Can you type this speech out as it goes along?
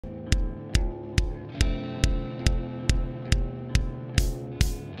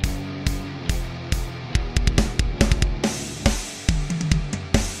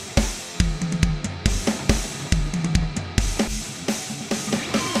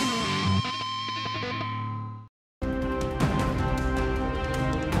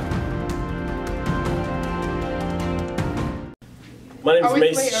My name's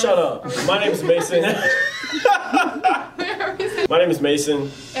Mason. Shut up. My name's Mason. My name is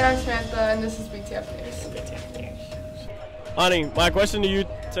Mason. And I'm Samantha, and this is BTF News. Honey, my question to you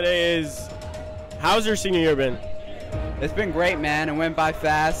today is, how's your senior year been? It's been great, man. It went by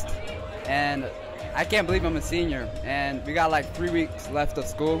fast, and I can't believe I'm a senior, and we got like 3 weeks left of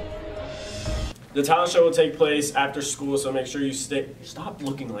school. The talent show will take place after school, so make sure you stay. Stop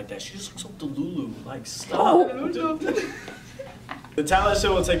looking like that. She just looks so delulu. Like, stop. The talent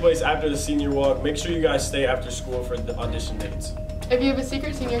show will take place after the senior walk. Make sure you guys stay after school for the audition dates. If you have a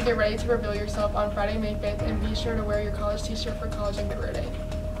secret senior, get ready to reveal yourself on Friday, May 5th, and be sure to wear your college t-shirt for college and career day.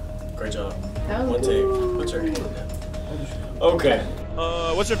 Great job. One take. Put your hand down. Okay.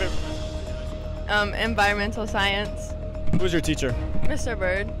 What's your favorite? Environmental science. Who's your teacher? Mr.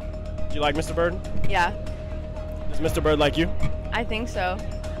 Bird. Do you like Mr. Bird? Yeah. Does Mr. Bird like you? I think so.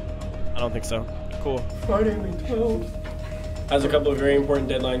 I don't think so. Cool. Friday, May 12th. Has a couple of very important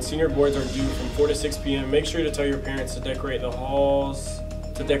deadlines. Senior boards are due from 4 to 6 p.m. Make sure to tell your parents to decorate the halls,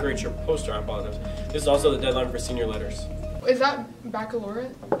 to decorate your poster. I apologize. This is also the deadline for senior letters. Is that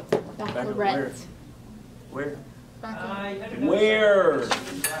baccalaureate? Baccalaureate. Where? Baccalaureate. Where?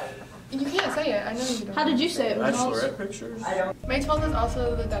 You can't say it. I know you don't. How did you say it? Bachelorette pictures? May 12th is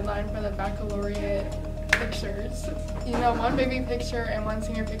also the deadline for the baccalaureate pictures. Email one baby picture and one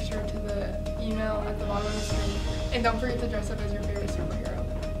senior picture to the email at the bottom of the screen. And don't forget to dress up as your favorite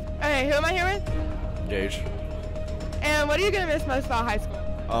superhero. Okay, who am I here with? Gage. And what are you going to miss most about high school?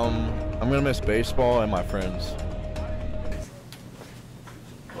 I'm going to miss baseball and my friends.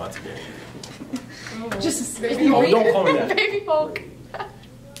 Lots of games. Just baby Hulk. Don't call me that. Baby Hulk.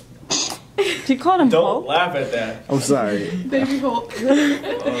 You called him Don't Hulk? laugh at that. I'm sorry. Baby Hulk.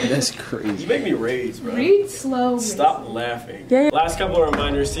 Oh, that's crazy. You make me rage, bro. Read slow. Stop laughing. Yeah. Last couple of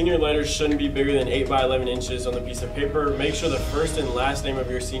reminders. Senior letters shouldn't be bigger than 8 by 11 inches on the piece of paper. Make sure the first and last name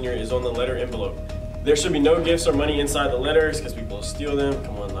of your senior is on the letter envelope. There should be no gifts or money inside the letters because people will steal them.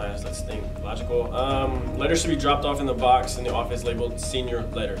 Come on, lads, let's think logical. Letters should be dropped off in the box in the office labeled senior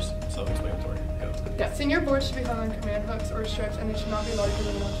letters. Self-explanatory. Go. Yeah. Senior boards should be hung on command hooks or strips, and they should not be larger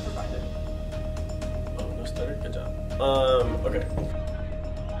than the ones provided. No stutter? Good job. Okay.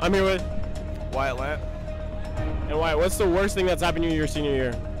 I'm here with Wyatt Lant. And Wyatt, what's the worst thing that's happened to you your senior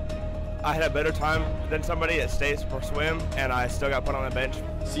year? I had a better time than somebody at states for swim, and I still got put on the bench.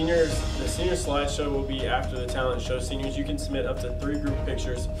 The senior slideshow will be after the talent show. Seniors, you can submit up to 3 group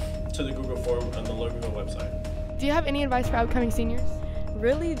pictures to the Google form on the Loganville website. Do you have any advice for upcoming seniors?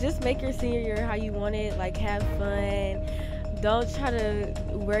 Really, just make your senior year how you want it. Like, have fun. Don't try to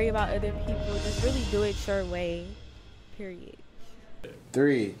worry about other people. Just really do it your way. Period.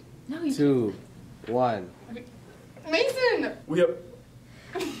 3, 2, 1. Mason! We have.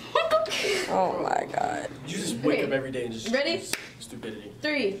 Oh my god. You just wake up every day and just. Ready? Stupidity.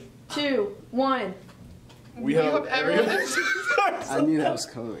 3, 2, 1. We hope everyone. I knew that was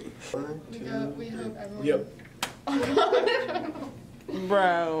coming. We hope everyone. Yep.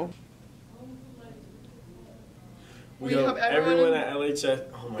 Bro. We hope everyone at LHS.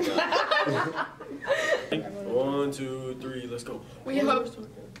 Oh my god. 1, 2, 3, let's go. We hope.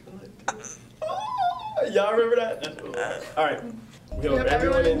 Y'all remember that? All right. We hope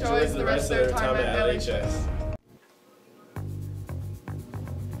everyone enjoys the rest of their time at LHS.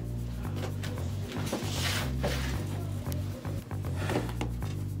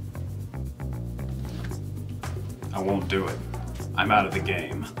 I won't do it. I'm out of the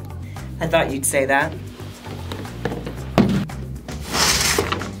game. I thought you'd say that.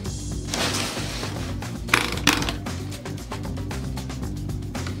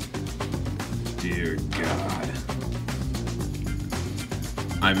 Dear God.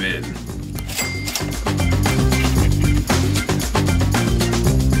 I'm in.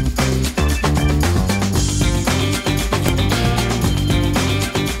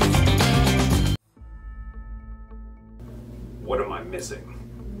 What am I missing?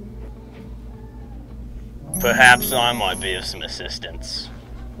 Perhaps I might be of some assistance.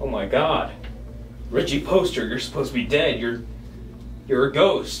 Oh my god. Richie Poster, you're supposed to be dead. You're a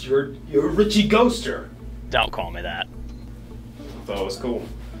ghost. You're a Richie Ghoster. Don't call me that. I thought it was cool.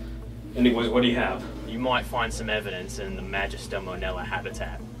 Anyways, what do you have? You might find some evidence in the Magister Monella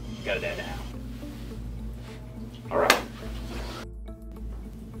habitat. Go there now. Alright.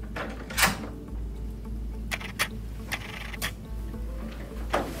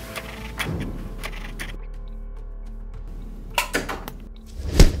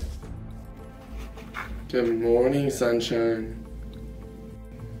 Good morning, sunshine.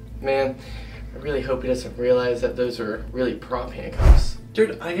 Man, I really hope he doesn't realize that those are really prop handcuffs.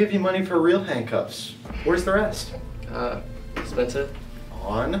 Dude, I gave you money for real handcuffs. Where's the rest? Spencer?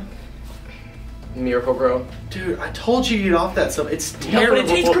 On? Miracle Grow. Dude, I told you to get off that stuff. It's No, terrible. but it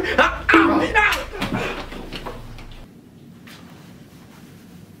tastes great. Ow, ow, ow.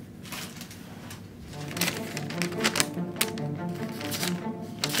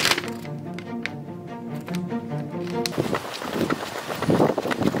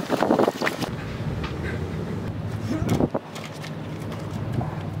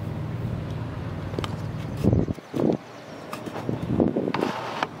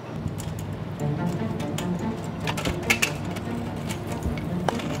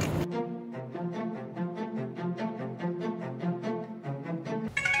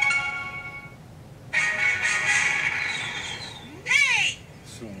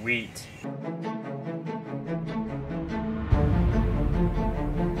 Sweet.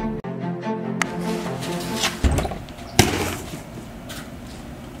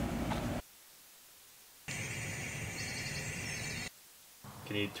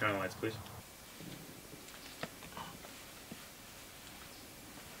 Can you turn on the lights, please?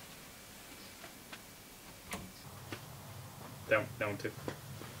 That one too.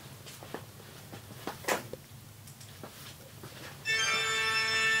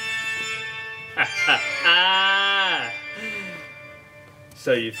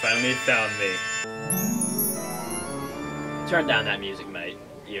 So you finally found me. Turn down that music, mate.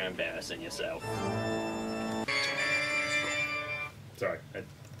 You're embarrassing yourself. Sorry, I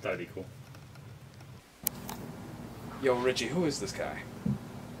thought it'd be cool. Yo, Richie, who is this guy?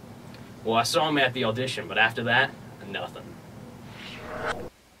 Well, I saw him at the audition, but after that, nothing.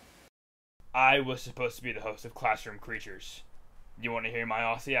 I was supposed to be the host of Classroom Creatures. You want to hear my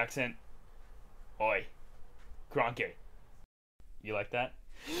Aussie accent? Oi. Cronky. You like that?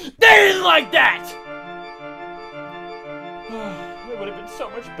 They didn't like that! It would have been so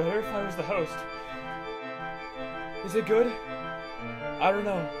much better if I was the host. Is it good? I don't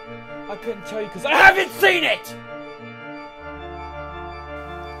know. I couldn't tell you because I haven't seen it!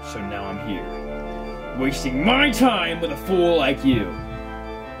 So now I'm here, wasting my time with a fool like you.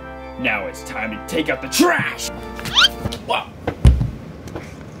 Now it's time to take out the trash! Whoa.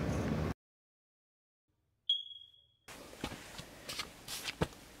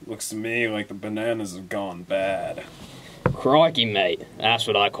 Looks to me like the bananas have gone bad. Crikey, mate. That's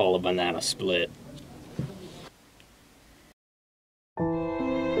what I call a banana split.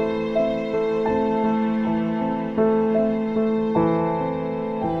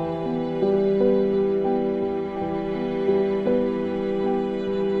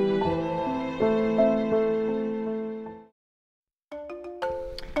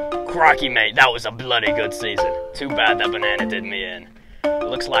 Crikey, mate, that was a bloody good season. Too bad that banana did me in.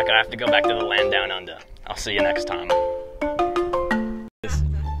 Looks like I have to go back to the land down under. I'll see you next time.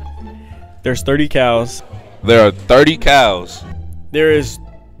 There's 30 cows. There are 30 cows. There is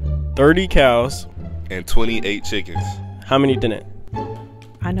 30 cows. And 28 chickens. How many didn't?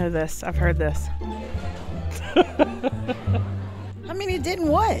 I know this. I've heard this. How many didn't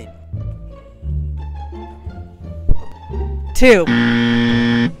what? 2.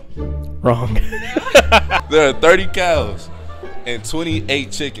 Wrong. There are 30 cows and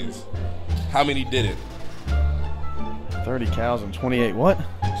 28 chickens. How many did it? 30 cows and 28 what?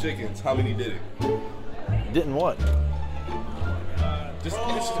 Chickens. How many did it? Didn't what? Just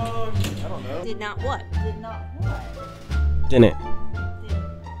answer. I don't know. Did not what? Did not what? Didn't.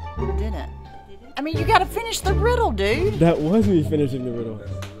 Didn't. I mean, you gotta finish the riddle, dude. That was me finishing the riddle.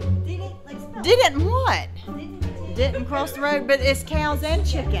 Didn't what? Didn't cross the road, but it's cows and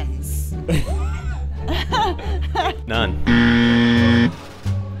chickens. None.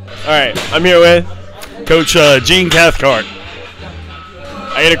 Alright, I'm here with Coach Gene Cathcart.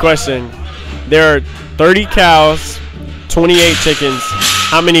 I got a question. There are 30 cows, 28 chickens.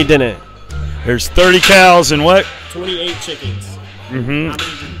 How many didn't? There's 30 cows and what? 28 chickens. Mm-hmm.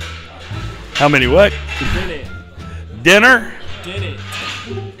 How many what? Didn't. Dinner? Didn't.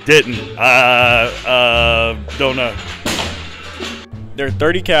 Didn't. Don't know. There are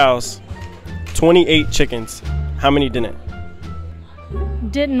 30 cows, 28 chickens. How many didn't?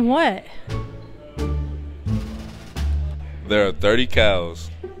 Didn't what? There are 30 cows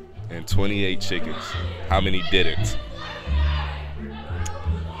and 28 chickens. How many didn't?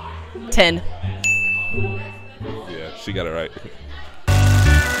 10. Yeah, she got it right.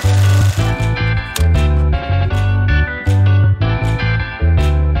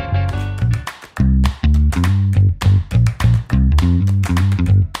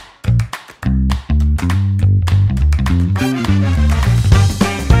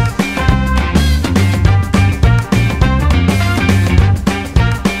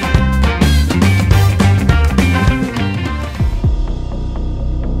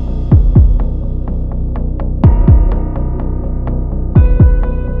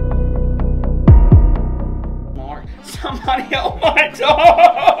 Somebody open my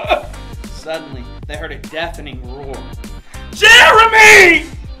door! Suddenly, they heard a deafening roar. Jeremy!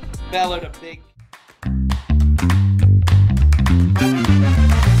 Bellowed a big...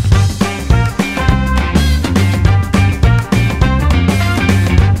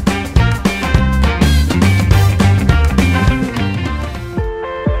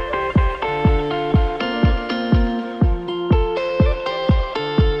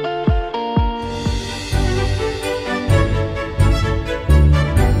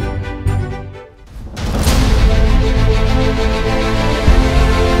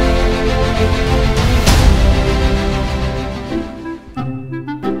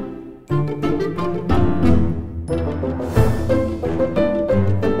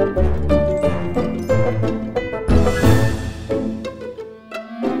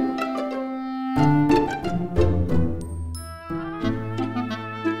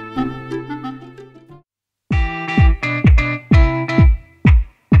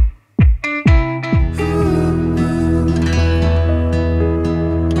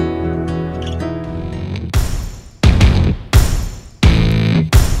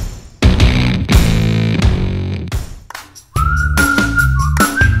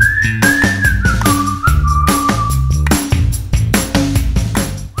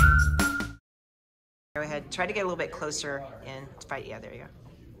 Go ahead. Try to get a little bit closer in. Right, yeah, there you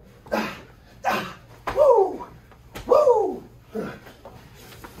go. Woo! Woo!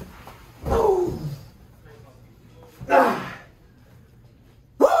 Woo! Ah!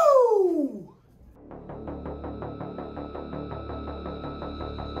 Woo!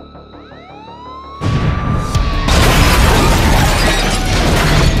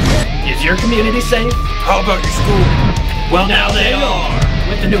 Is your community safe? How about your school? Well, now they are.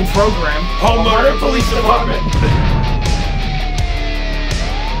 With the new program, Homeowner Police Department.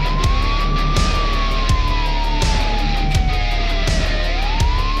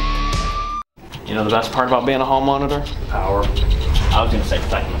 You know the best part about being a hall monitor? Power. I was gonna say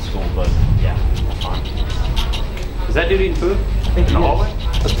protecting the school, but yeah, that's fine. Is that dude eating food? I think in the hallway?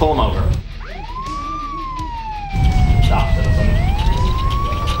 Let's pull him over. Stop, citizen.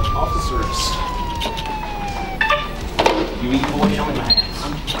 Officers. You eat boy, show me my hands.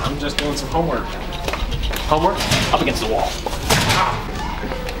 I'm just doing some homework. Homework? Up against the wall.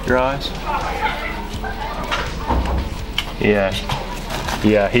 Your eyes? Yeah,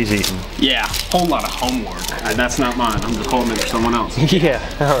 he's eating. Yeah, whole lot of homework. That's not mine. I'm just holding it for someone else. Yeah,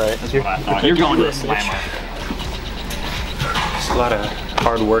 all right. That's what I thought. You're going to the slammer. It's a lot of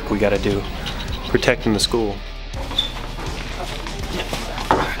hard work we gotta do, protecting the school.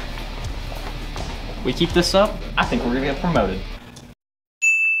 We keep this up, I think we're gonna get promoted.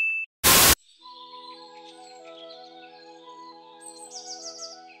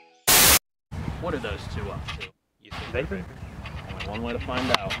 What are those two up to? You think they think? Only one way to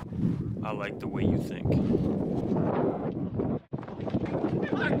find out. I like the way you think.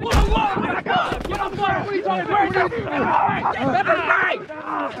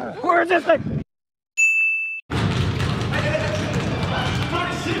 Where is this thing?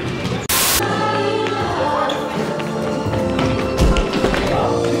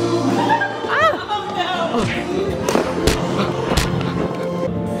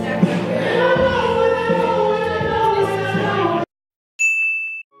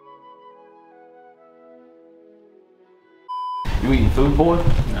 You eating food, boy?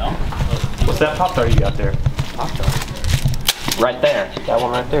 No. What's that Pop-Tart you got there? Pop-Tart. Right there. That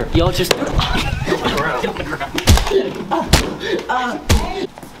one right there. Y'all just...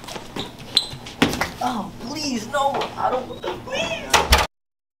 Oh, please, no, I don't, please.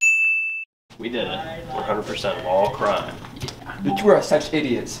 We did it. 100% law crime. The two are such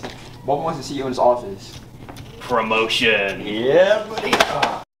idiots. One wants to see you in his office. Promotion. Yeah, buddy.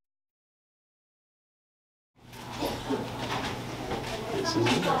 This is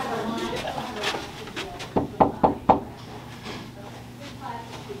it. Yeah.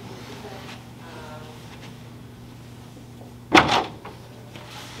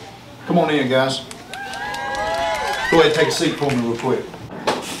 Come on in, guys. Go ahead and take a seat for me real quick.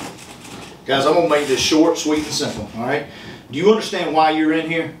 Guys, I'm going to make this short, sweet, and simple, all right? Do you understand why you're in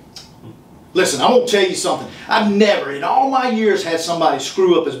here? Listen, I'm going to tell you something. I've never, in all my years, had somebody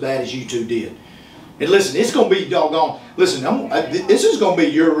screw up as bad as you two did. And listen, it's going to be doggone. Listen, this is going to be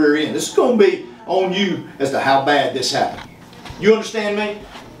your rear end. This is going to be on you as to how bad this happened. You understand me?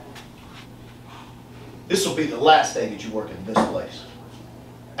 This will be the last day that you work in this place.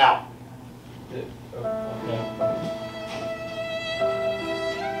 Out.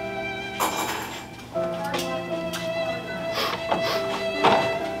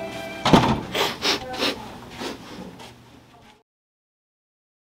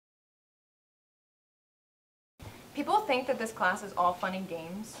 think that this class is all fun and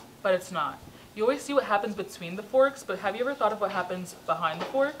games. But it's not. You always see what happens between the forks, but have you ever thought of what happens behind the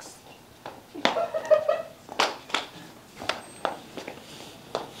forks?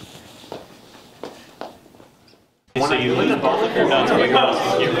 So you look at both of your nuts.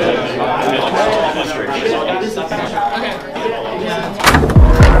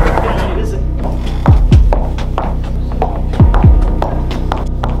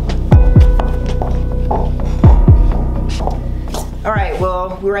 All right,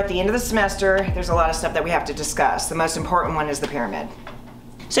 well, we're at the end of the semester. There's a lot of stuff that we have to discuss. The most important one is the pyramid.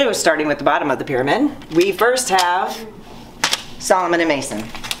 So, starting with the bottom of the pyramid, we first have Solomon and Mason.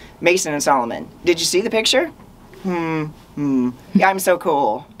 Mason and Solomon. Did you see the picture? Yeah, I'm so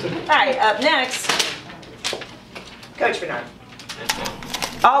cool. All right, up next, Coach Bernard.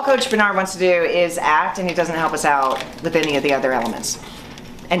 All Coach Bernard wants to do is act, and he doesn't help us out with any of the other elements.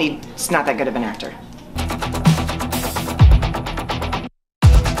 And he's not that good of an actor.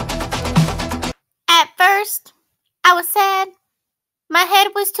 At first, I was sad. My head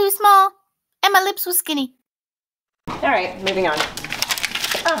was too small, and my lips were skinny. All right, moving on.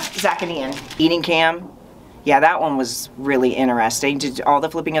 Zach and Ian. Eating cam. Yeah, that one was really interesting. Did all the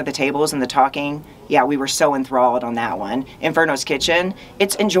flipping of the tables and the talking. Yeah, we were so enthralled on that one. Inferno's Kitchen.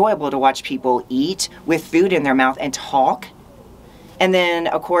 It's enjoyable to watch people eat with food in their mouth and talk. And then,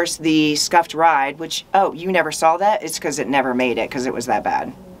 of course, the Scuffed Ride, which, oh, you never saw that? It's because it never made it, because it was that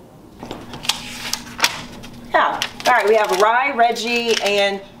bad. Yeah. All right, we have Rye, Reggie,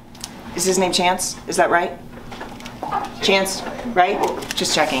 and is his name Chance? Is that right? Chance, right?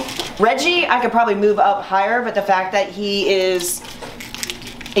 Just checking. Reggie, I could probably move up higher, but the fact that he is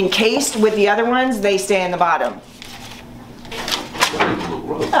encased with the other ones, they stay in the bottom.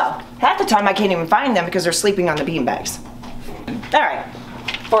 Oh, half the time I can't even find them because they're sleeping on the beanbags. All right,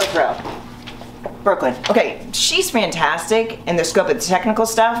 fourth row. Brooklyn. Okay, she's fantastic in the scope of the technical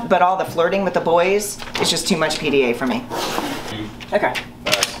stuff, but all the flirting with the boys is just too much PDA for me. Okay.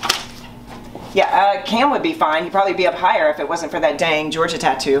 Yeah, Cam would be fine. He'd probably be up higher if it wasn't for that dang Georgia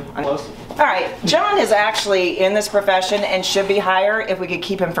tattoo. All right, John is actually in this profession and should be higher if we could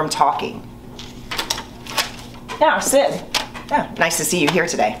keep him from talking. Yeah, Sid. Yeah, nice to see you here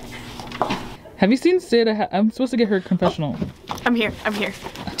today. Have you seen Sid? I'm supposed to get her confessional. I'm here.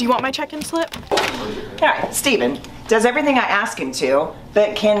 Do you want my check-in slip? All right, Steven does everything I ask him to,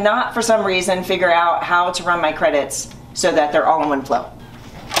 but cannot for some reason figure out how to run my credits so that they're all in one flow.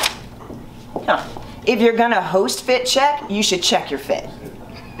 Huh. If you're gonna host fit check, you should check your fit.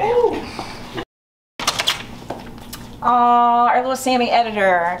 Aw, our little Sammy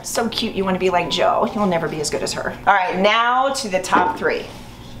editor. So cute, you want to be like Joe. You'll never be as good as her. All right, now to the top three.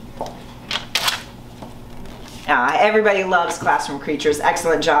 Everybody loves Classroom Creatures.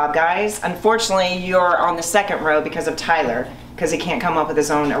 Excellent job, guys. Unfortunately, you're on the second row because of Tyler, because he can't come up with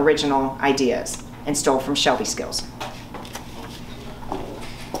his own original ideas and stole from Shelby's skills.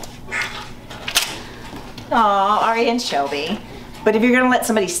 Aw, Ari and Shelby. But if you're gonna let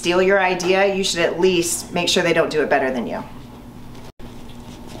somebody steal your idea, you should at least make sure they don't do it better than you.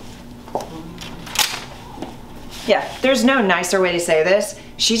 Yeah, there's no nicer way to say this.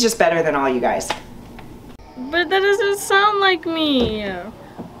 She's just better than all you guys. But that doesn't sound like me.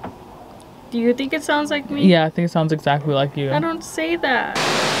 Do you think it sounds like me? Yeah, I think it sounds exactly like you. I don't say that.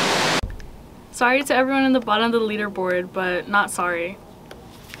 Sorry to everyone in the bottom of the leaderboard, but not sorry.